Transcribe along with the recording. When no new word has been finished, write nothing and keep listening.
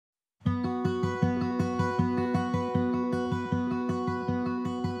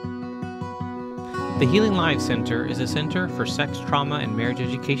The Healing Lives Center is a center for sex trauma and marriage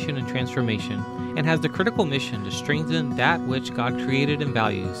education and transformation, and has the critical mission to strengthen that which God created and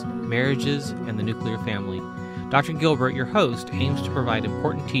values, marriages and the nuclear family. Dr. Gilbert, your host, aims to provide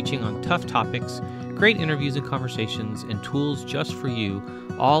important teaching on tough topics, great interviews and conversations, and tools just for you,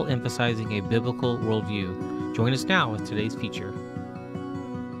 all emphasizing a biblical worldview. Join us now with today's feature.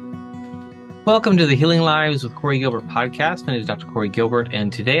 Welcome to the Healing Lives with Corey Gilbert podcast. My name is Dr. Corey Gilbert,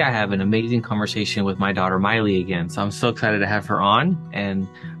 and today I have an amazing conversation with my daughter, Mylie, again. So I'm so excited to have her on, and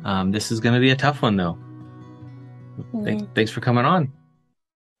this is going to be a tough one, though. Thanks for coming on.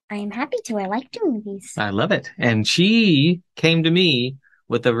 I am happy to. I like doing these. I love it. And she came to me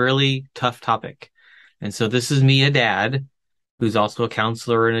with a really tough topic. And so this is me, a dad, who's also a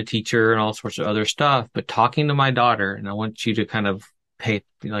counselor and a teacher and all sorts of other stuff, but talking to my daughter, and I want you to kind of pay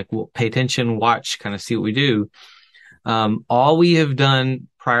attention, watch, kind of see what we do. All we have done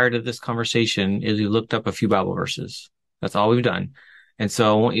prior to this conversation is we looked up a few Bible verses. That's all we've done. And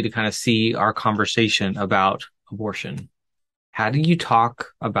so I want you to kind of see our conversation about abortion. How do you talk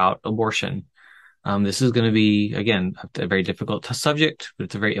about abortion? This is going to be, again, a very difficult subject, but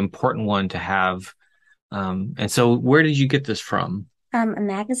it's a very important one to have. And so where did you get this from? A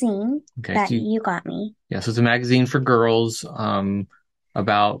magazine that you got me. Yeah, so it's a magazine for girls,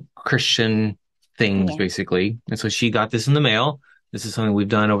 about Christian things, basically. And so she got this in the mail. This is something we've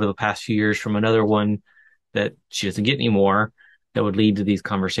done over the past few years from another one that she doesn't get anymore that would lead to these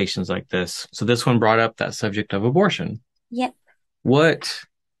conversations like this. So this one brought up that subject of abortion. Yep. What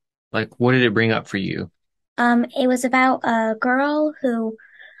did it bring up for you? It was about a girl who,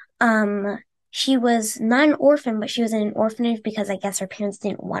 she was not an orphan, but she was in an orphanage because I guess her parents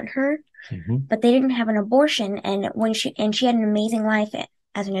didn't want her. Mm-hmm. But they didn't have an abortion, and she had an amazing life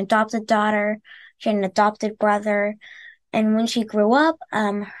as an adopted daughter. She had an adopted brother, and when she grew up,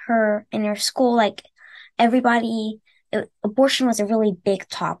 her in her school, abortion was a really big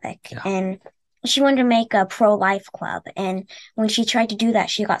topic, and she wanted to make a pro-life club. And when she tried to do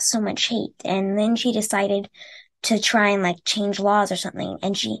that, she got so much hate, and then she decided to try and change laws or something.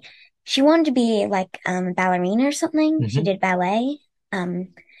 And she wanted to be a ballerina or something. Mm-hmm. She did ballet.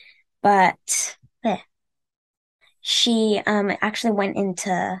 But she actually went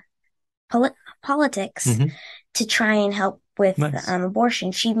into politics to try and help with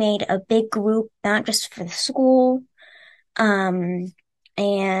abortion. She made a big group, not just for the school. And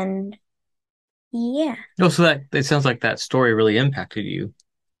yeah. Oh, so it sounds like that story really impacted you.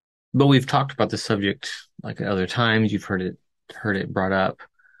 But we've talked about the subject at other times. You've heard it brought up.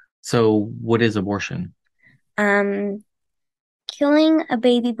 So what is abortion? Killing a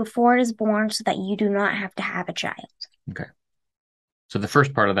baby before it is born so that you do not have to have a child. Okay. So the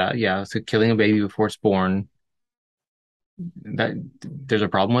first part of that, so killing a baby before it's born, that there's a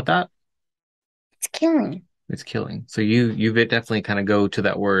problem with that? It's killing. It's killing. So you definitely kind of go to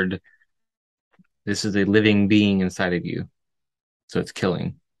that word. This is a living being inside of you. So it's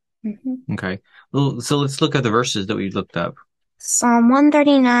killing. Mm-hmm. Okay. Well, so let's look at the verses that we looked up. Psalm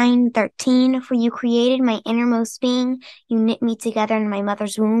 139:13, for you created my innermost being. You knit me together in my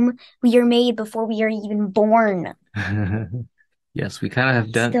mother's womb. We are made before we are even born. Yes, we kind of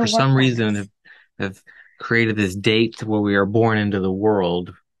have done, for some reason, have created this date where we are born into the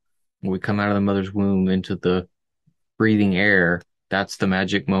world. When we come out of the mother's womb into the breathing air, that's the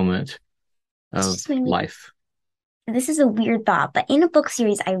magic moment of life. This is a weird thought, but in a book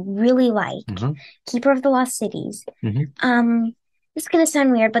series I really like, Keeper of the Lost Cities, this is going to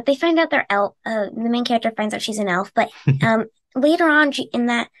sound weird, but they find out they're elf. The main character finds out she's an elf, but later on she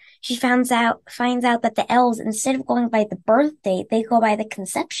finds out that the elves, instead of going by the birth date, they go by the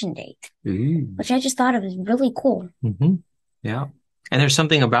conception date, which I just thought of as really cool. Mm-hmm. Yeah. And there's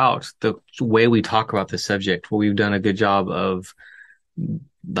something about the way we talk about this subject where we've done a good job of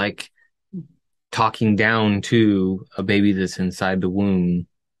talking down to a baby that's inside the womb,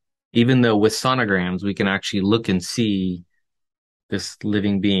 even though with sonograms, we can actually look and see this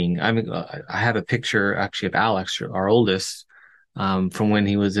living being. I mean, I have a picture actually of Alex, our oldest, from when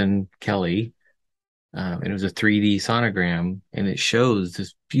he was in Kelly. And it was a 3D sonogram, and it shows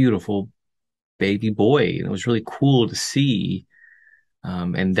this beautiful baby boy. And it was really cool to see.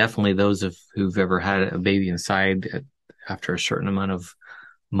 And definitely those who've ever had a baby inside, after a certain amount of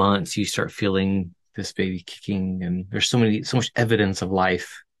months, you start feeling this baby kicking, and there's so much evidence of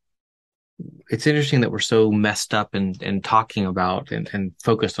life. It's interesting that we're so messed up and talking about and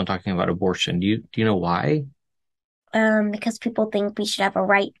focused on talking about abortion. Do you know why? Because people think we should have a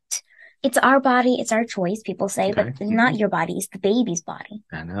right. It's our body, it's our choice, people say, but it's not your body, it's the baby's body.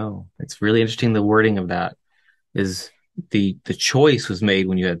 I know. It's really interesting. The wording of that is the choice was made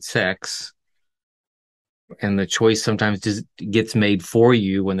when you had sex, and the choice sometimes just gets made for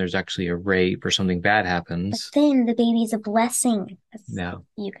you when there's actually a rape or something bad But happens. then the baby's a blessing, as Now,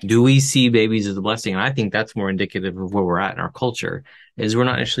 you could do say. we see babies as a blessing? And I think that's more indicative of where we're at in our culture, is we're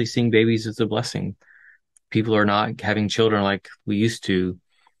not actually seeing babies as a blessing. People are not having children like we used to,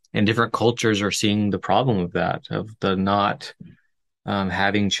 and different cultures are seeing the problem of that, of the not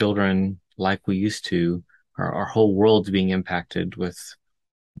having children like we used to. Our whole world's being impacted with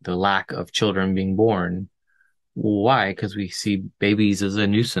the lack of children being born. Why? Because we see babies as a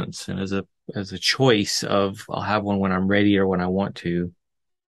nuisance and as a choice of I'll have one when I'm ready or when I want to.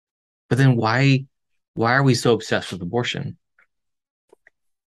 But then why are we so obsessed with abortion?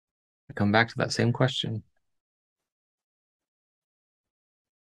 I come back to that same question.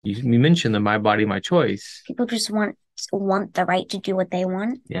 You mentioned the my body, my choice. People just want the right to do what they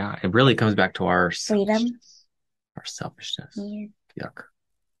want. Yeah, it really comes back to our Freedom. our selfishness. Yeah. Yuck.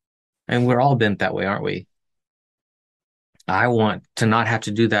 And we're all bent that way, aren't we? I want to not have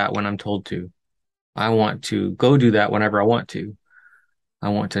to do that when I'm told to. I want to go do that whenever I want to. I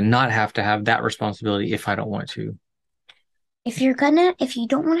want to have that responsibility if I don't want to. If you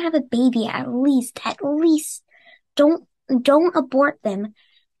don't want to have a baby, at least don't don't abort them.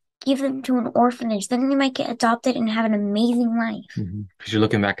 Give them to an orphanage. Then they might get adopted and have an amazing life. Because you're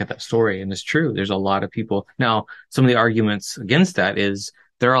looking back at that story, and it's true. There's a lot of people. Now, some of the arguments against that is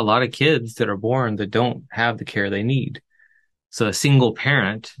there are a lot of kids that are born that don't have the care they need. So a single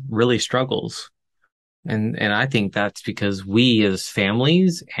parent really struggles. And I think that's because we as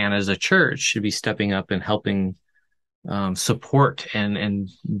families and as a church should be stepping up and helping support and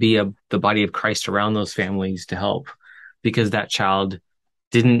be the body of Christ around those families to help, because that child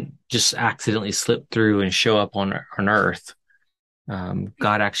didn't just accidentally slip through and show up on earth.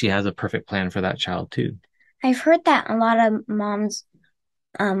 God actually has a perfect plan for that child too. I've heard that a lot of moms,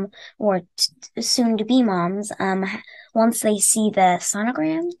 um, or soon to be moms, once they see the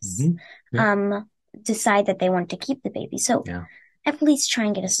sonograms, Yeah. decide that they want to keep the baby. So Yeah. at least try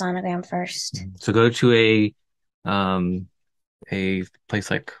and get a sonogram first. So go to um, a place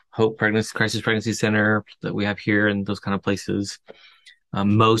like Hope Pregnancy Crisis Pregnancy Center that we have here, and those kind of places.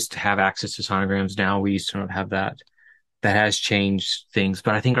 Most have access to sonograms now. We used to not have that. That has changed things,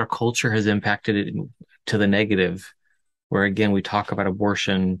 but I think our culture has impacted it to the negative, where again, we talk about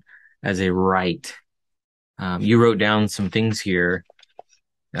abortion as a right. You wrote down some things here.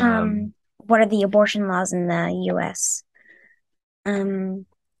 What are the abortion laws in the US?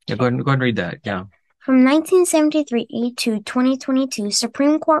 Yeah, go ahead and read that. Yeah. From 1973 to 2022,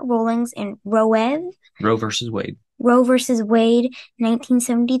 Supreme Court rulings in Roe versus Wade. Roe versus Wade,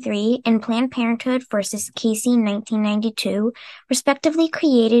 1973, and Planned Parenthood versus Casey, 1992, respectively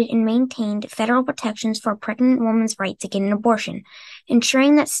created and maintained federal protections for a pregnant woman's right to get an abortion,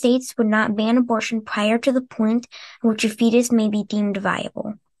 ensuring that states would not ban abortion prior to the point at which a fetus may be deemed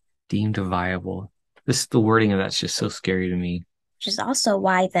viable. Deemed viable. The wording of that's just so scary to me. Which is also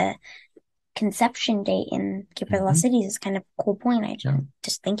why the conception date in Gilbert mm-hmm. Cities is kind of a cool point.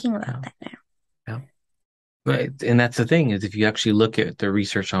 Just thinking about that now. Yeah. But, and that's the thing, is if you actually look at the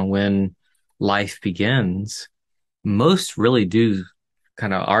research on when life begins, most really do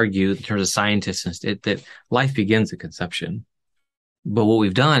kind of argue in terms of scientists that life begins at conception. But what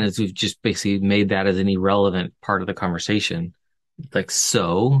we've done is we've just basically made that as an irrelevant part of the conversation. Like,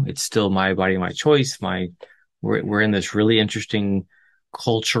 so it's still my body, my choice. We're in this really interesting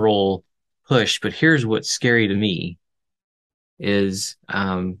cultural push. But here's what's scary to me is,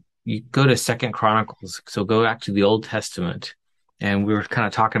 you go to Second Chronicles. So go back to the Old Testament. And we were kind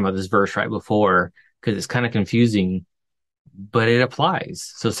of talking about this verse right before, because it's kind of confusing, but it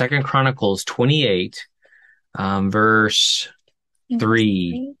applies. So Second Chronicles 28, verse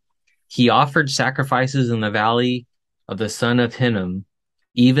 3. He offered sacrifices in the valley of the son of Hinnom,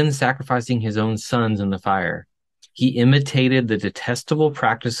 even sacrificing his own sons in the fire. He imitated the detestable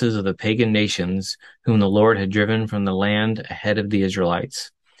practices of the pagan nations whom the Lord had driven from the land ahead of the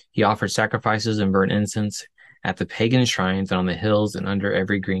Israelites. He offered sacrifices and burned incense at the pagan shrines and on the hills and under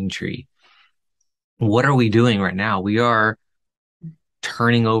every green tree. What are we doing right now? We are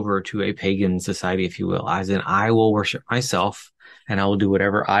turning over to a pagan society, if you will, as in I will worship myself and I will do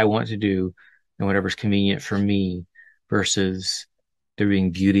whatever I want to do and whatever's convenient for me, versus there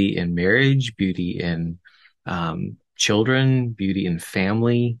being beauty in marriage, beauty in children, beauty in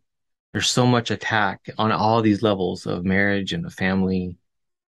family. There's so much attack on all these levels of marriage and the family.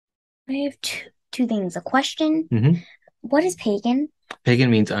 I have two things. A question. Mm-hmm. What is pagan? Pagan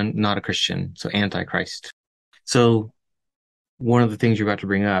means not a Christian, so antichrist. So one of the things you're about to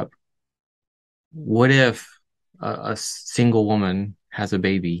bring up, what if a single woman has a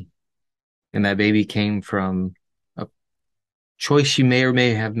baby And that baby came from a choice she may or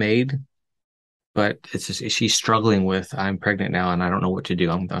may have made, but it's just she's struggling with, I'm pregnant now and I don't know what to do.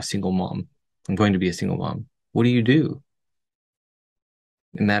 I'm a single mom. I'm going to be a single mom. What do you do?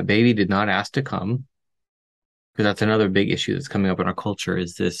 And that baby did not ask to come, because that's another big issue that's coming up in our culture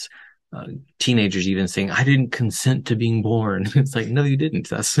is this uh, teenagers even saying, I didn't consent to being born. It's like, no, you didn't.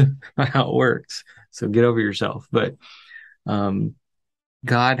 That's not how it works. So get over yourself. But um,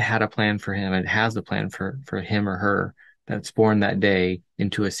 God had a plan for him and has a plan for him or her that's born that day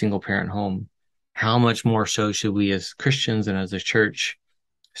into a single parent home. How much more so should we as Christians and as a church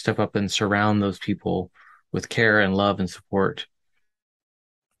step up and surround those people with care and love and support?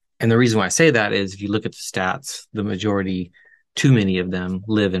 And the reason why I say that is if you look at the stats, the majority, too many of them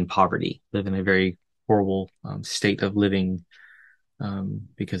live in poverty, live in a very horrible state of living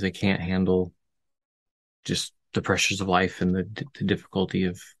because they can't handle just the pressures of life and the difficulty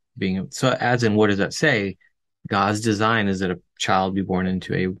of being. So, as in, what does that say? God's design is that a child be born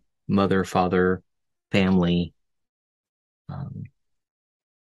into a mother, father, family, um,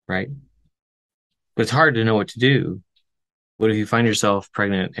 right? But it's hard to know what to do. What if you find yourself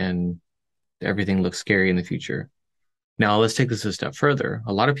pregnant and everything looks scary in the future? Now, let's take this a step further.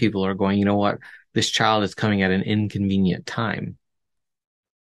 A lot of people are going, you know what? This child is coming at an inconvenient time.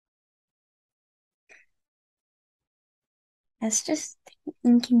 That's just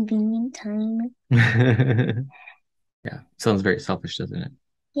inconvenient time. Yeah, sounds very selfish, doesn't it?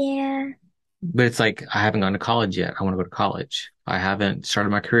 Yeah. But it's like, I haven't gone to college yet. I want to go to college. I haven't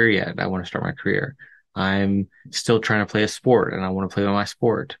started my career yet. I want to start my career. I'm still trying to play a sport and I want to play my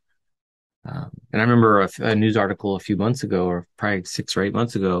sport. And I remember a news article a few months ago, or probably 6 or 8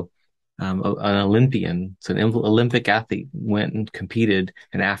 months ago, an Olympian, so an Olympic athlete went and competed.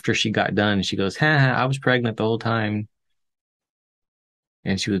 And after she got done, she goes, ha, I was pregnant the whole time.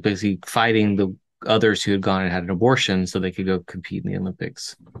 And she was basically fighting the others who had gone and had an abortion so they could go compete in the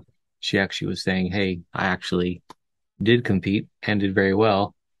Olympics. She actually was saying, hey, I actually did compete and did very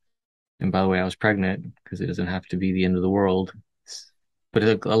well. And by the way, I was pregnant because it doesn't have to be the end of the world.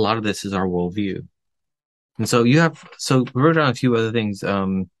 But a lot of this is our worldview. And so we wrote down a few other things.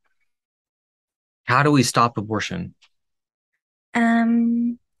 How do we stop abortion?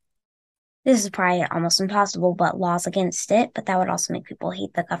 Um, this is probably almost impossible, but laws against it. But that would also make people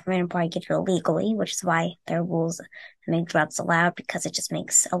hate the government and probably get it illegally, which is why there are rules to make drugs allowed because it just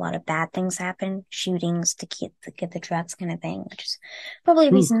makes a lot of bad things happen, shootings to get the drugs kind of thing, which is probably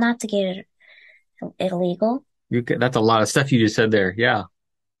a Ooh, reason not to get it illegal. that's a lot of stuff you just said there. Yeah.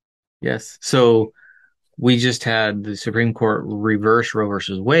 Yes. So we just had the Supreme Court reverse Roe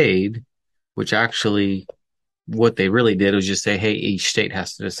versus Wade, which actually what they really did was just say, hey, each state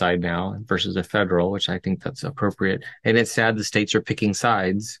has to decide now versus a federal, which I think that's appropriate. And it's sad the states are picking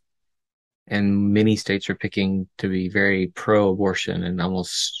sides, and many states are picking to be very pro-abortion and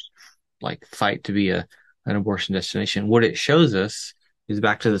almost like fight to be an abortion destination. What it shows us is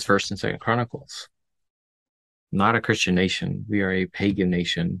back to this First and Second Chronicles. Not a Christian nation. We are a pagan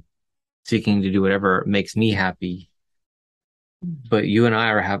nation seeking to do whatever makes me happy. But you and I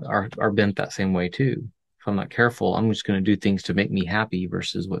are bent that same way too. If I'm not careful, I'm just going to do things to make me happy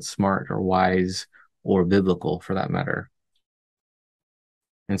versus what's smart or wise or biblical for that matter.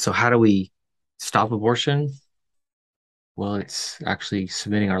 And so how do we stop abortion? Well, it's actually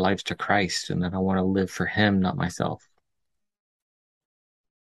submitting our lives to Christ and that I want to live for him, not myself.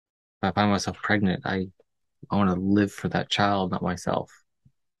 If I find myself pregnant, I want to live for that child, not myself.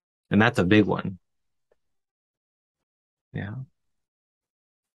 And that's a big one. Yeah.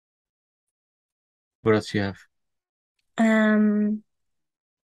 What else do you have? Um,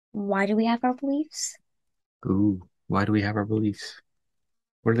 why do we have our beliefs? Ooh, why do we have our beliefs?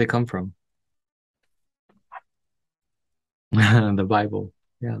 Where do they come from? The Bible.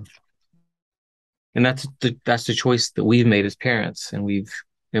 Yeah. And that's the choice that we've made as parents, and we've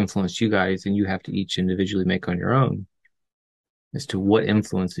influenced you guys, and you have to each individually make on your own as to what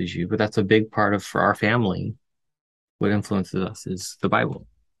influences you. But that's a big part of for our family. What influences us is the Bible,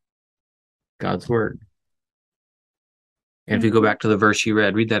 God's word. And if you go Mhm. back to the verse you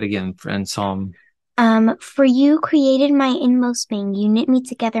read that again in Psalm. For you created my inmost being. You knit me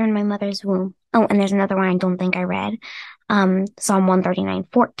together in my mother's womb. Oh, and there's another one I don't think I read. Psalm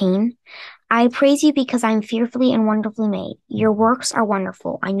 139:14. I praise you because I'm fearfully and wonderfully made. Your works are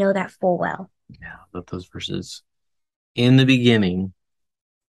wonderful. I know that full well. Yeah, I love those verses. In the beginning,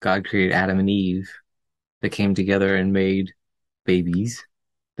 God created Adam and Eve that came together and made babies,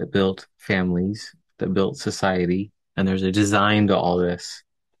 that built families, that built society. And there's a design to all this.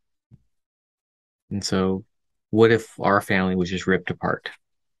 And so, what if our family was just ripped apart?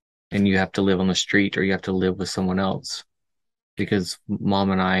 and you have to live on the street or you have to live with someone else because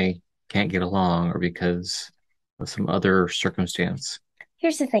mom and I can't get along or because of some other circumstance.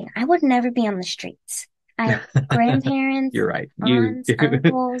 Here's the thing. I would never be on the streets. I have grandparents, You're right. You aunts,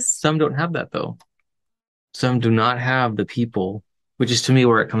 uncles. some don't have that though. Some do not have the people, which is to me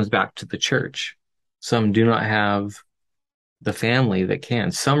where it comes back to the church. Some do not have the family that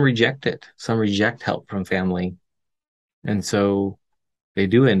can. Some reject it. Some reject help from family. And so they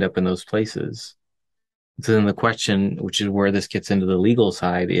do end up in those places. So then the question, which is where this gets into the legal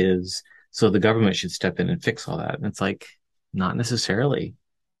side, is so the government should step in and fix all that. And it's like, not necessarily.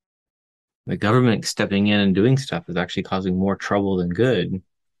 The government stepping in and doing stuff is actually causing more trouble than good.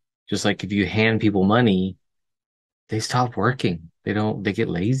 Just like if you hand people money, they stop working. They get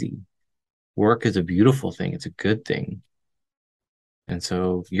lazy. Work is a beautiful thing. It's a good thing. And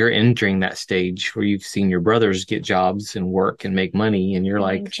so you're entering that stage where you've seen your brothers get jobs and work and make money, and you're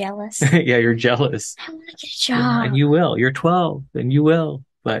I'm like, jealous. yeah, you're jealous. I want to get a Yeah, and job. you will. You're 12 and you will,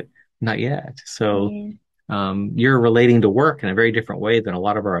 but not yet. So Yeah. you're relating to work in a very different way than a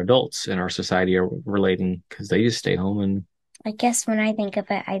lot of our adults in our society are relating because they just stay home and I guess when I think of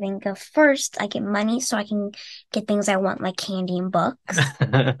it, I think of first I get money so I can get things I want like candy and books.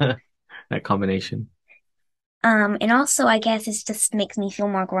 that combination. And also I guess it just makes me feel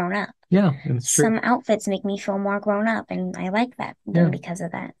more grown up. Yeah, it's true. Some outfits make me feel more grown up, and I like that Yeah, then because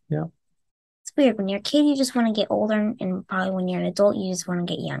of that. yeah. It's weird. When you're a kid, you just want to get older, and probably when you're an adult, you just want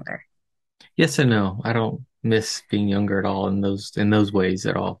to get younger. Yes and no. I don't miss being younger at all in those ways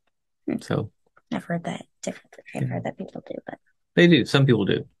at all. Hmm. So I've heard that differently. I've yeah. heard that people do, but They do. Some people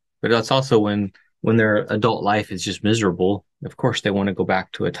do. But that's also when their adult life is just miserable. Of course, they want to go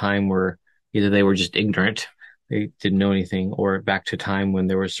back to a time where either they were just ignorant, they didn't know anything, or back to a time when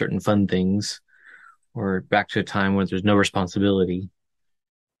there were certain fun things, or back to a time when there's no responsibility.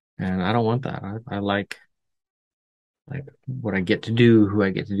 And I don't want that. I like what I get to do, who I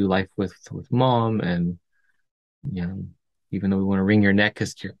get to do life with mom, and you know, even though we want to wring your neck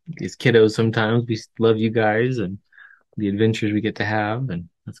as kiddos, sometimes we love you guys and the adventures we get to have, and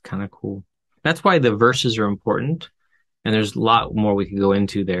that's kind of cool. That's why the verses are important, and there's a lot more we could go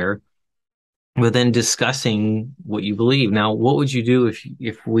into there. But then discussing what you believe. Now, what would you do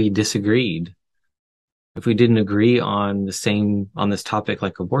if we disagreed? If we didn't agree on the same on this topic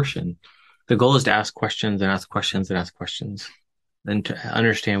like abortion? The goal is to ask questions and ask questions and ask questions, and to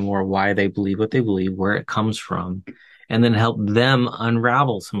understand more why they believe what they believe, where it comes from, and then help them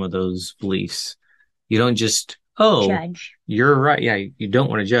unravel some of those beliefs. You don't just, oh, judge. you're right. Yeah, you don't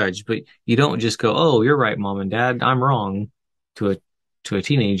want to judge, but you don't just go, oh, you're right, mom and dad, I'm wrong to a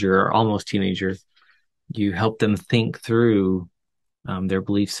teenager or almost teenager. You help them think through their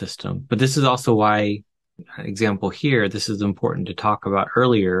belief system. But this is also why, example here, this is important to talk about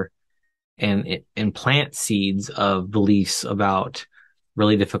earlier and plant seeds of beliefs about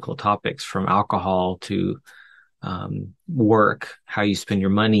really difficult topics from alcohol to work, how you spend your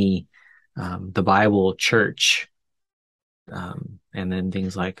money, the Bible, church, and then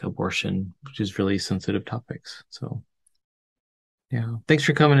things like abortion, which is really sensitive topics. So, yeah, thanks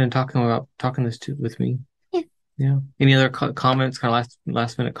for coming and talking this with me. Yeah. Yeah. Any other comments? Kind of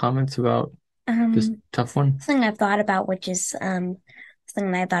last minute comments about this tough one? Something I've thought about, which is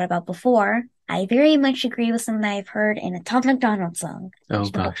something that I thought about before. I very much agree with something that I've heard in a Tom McDonald song. Oh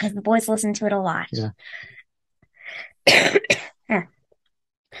gosh, because the boys listen to it a lot. Yeah.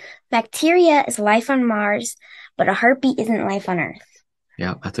 Bacteria is life on Mars, but a heartbeat isn't life on Earth.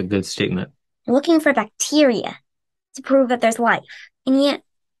 Yeah, that's a good statement. You're looking for bacteria to prove that there's life. And yet,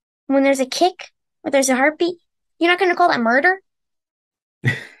 when there's a kick or there's a heartbeat, you're not going to call that murder?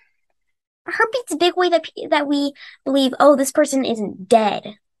 A heartbeat's a big way that we believe, oh, this person isn't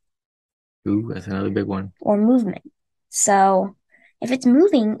dead. Ooh, that's another big one. Or movement. So, if it's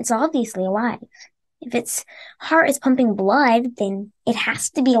moving, it's obviously alive. If its heart is pumping blood, then it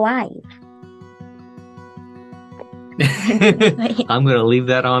has to be alive. I'm gonna leave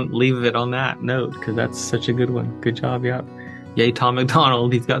it on that note because that's such a good one. Good job, yeah. Yay, Tom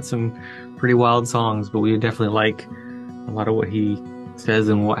McDonald. He's got some pretty wild songs, but we definitely like a lot of what he says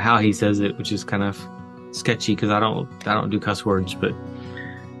and how he says it, which is kind of sketchy because I don't do cuss words, but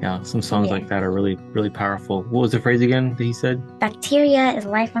yeah, some songs like that are really, really powerful. What was the phrase again that he said? Bacteria is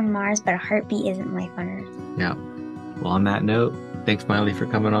life on Mars, but a heartbeat isn't life on Earth. Yeah. Well, on that note, thanks, Mylie, for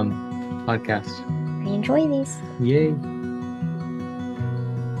coming on the podcast. I enjoy these. Yay.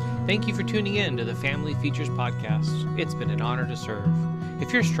 Thank you for tuning in to the Family Features Podcast. It's been an honor to serve.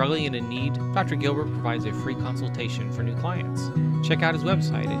 If you're struggling and in need, Dr. Gilbert provides a free consultation for new clients. Check out his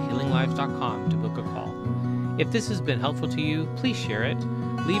website at healinglives.com to book a call. If this has been helpful to you, please share it.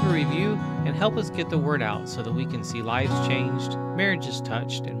 leave a review, and help us get the word out so that we can see lives changed, marriages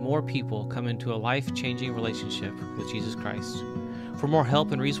touched, and more people come into a life-changing relationship with Jesus Christ. For more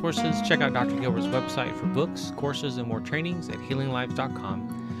help and resources, check out Dr. Gilbert's website for books, courses, and more trainings at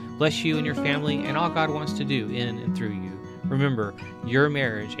healinglives.com. Bless you and your family and all God wants to do in and through you. Remember, your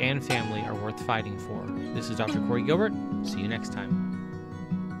marriage and family are worth fighting for. This is Dr. Corey Gilbert. See you next time.